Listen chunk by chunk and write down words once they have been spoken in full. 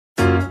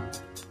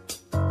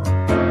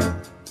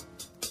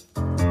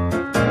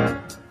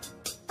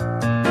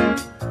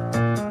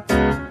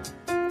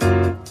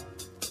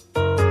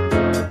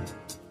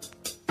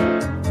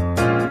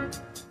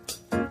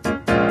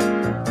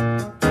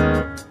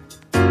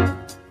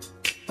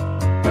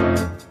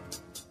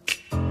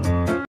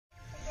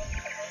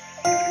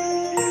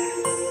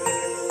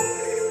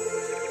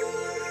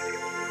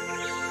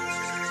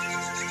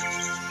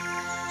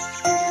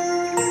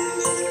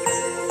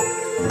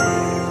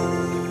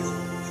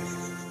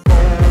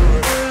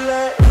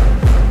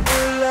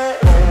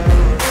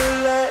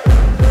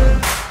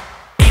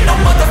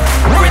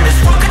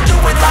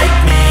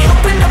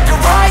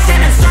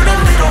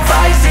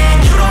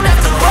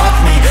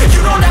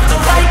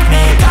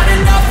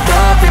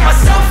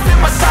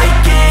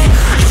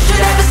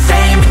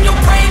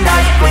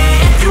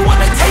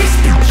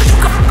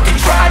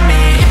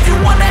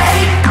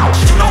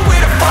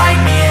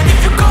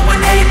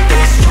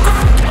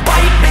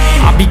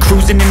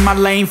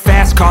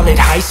call it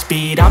high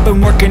speed. I've been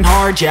working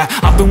hard, yeah,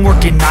 I've been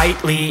working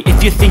nightly.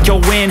 If you think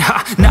you'll win,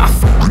 ha, nah,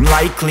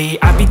 likely.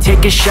 I be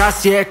taking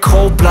shots, yeah,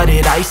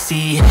 cold-blooded,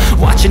 icy.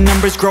 Watching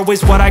numbers grow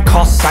is what I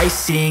call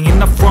sightseeing. In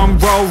the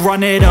front row,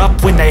 run it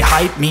up when they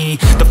hype me.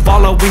 The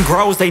following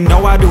grows, they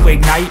know how to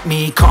ignite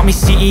me. Call me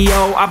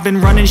CEO, I've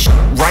been running shit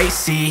right,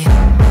 see.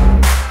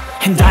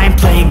 And I ain't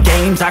playing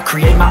games, I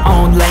create my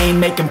own lane,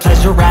 making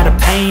pleasure out of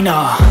pain,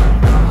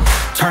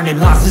 turning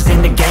losses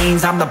into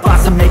gains. I'm the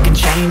boss, I'm making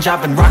change.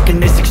 I've been rocking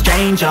this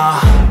exchange,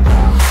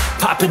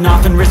 popping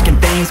off and risking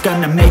things.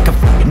 Gonna make a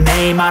f***ing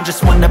name. I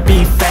just wanna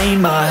be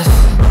famous,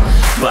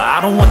 but I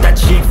don't want that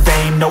cheap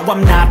fame. No,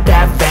 I'm not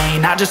that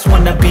vain. I just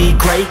wanna be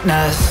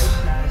greatness.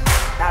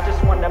 I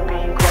just wanna be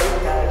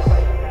greatness.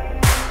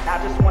 I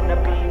just wanna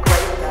be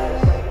greatness.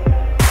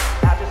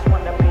 I just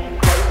wanna be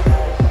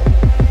greatness.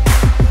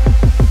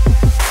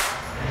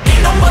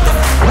 Ain't no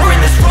motherfucker in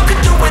this world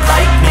could do it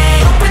like me.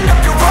 Open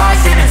up your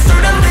eyes and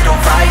insert a little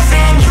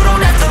rising. You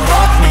don't have to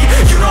love me,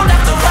 you don't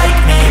have to like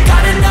me.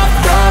 Got enough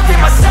love in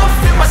myself,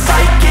 in my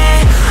psyche.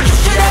 You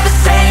should have the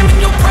same in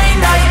your brain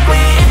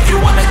nightly. If you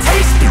wanna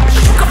taste me,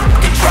 you can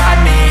fucking try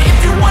me. If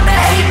you wanna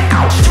hate me,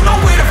 you know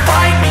where to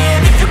find me.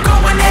 And if you go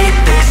and hate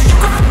this, you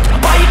can fucking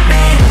bite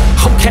me.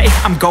 Okay,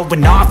 I'm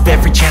going off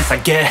every chance I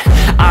get.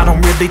 I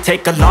don't really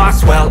take a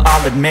loss, well,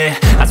 I'll admit.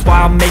 That's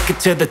why I'll make it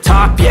to the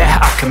top, yeah,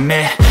 I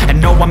commit. And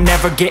no, I'm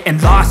never getting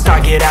lost, I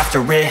get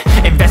after it.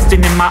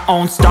 Investing in my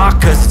own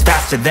stock, cause it's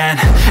faster than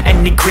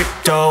any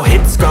crypto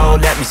hits go,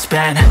 let me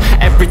spend.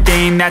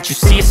 Everything that you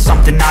see is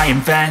something I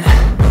invent.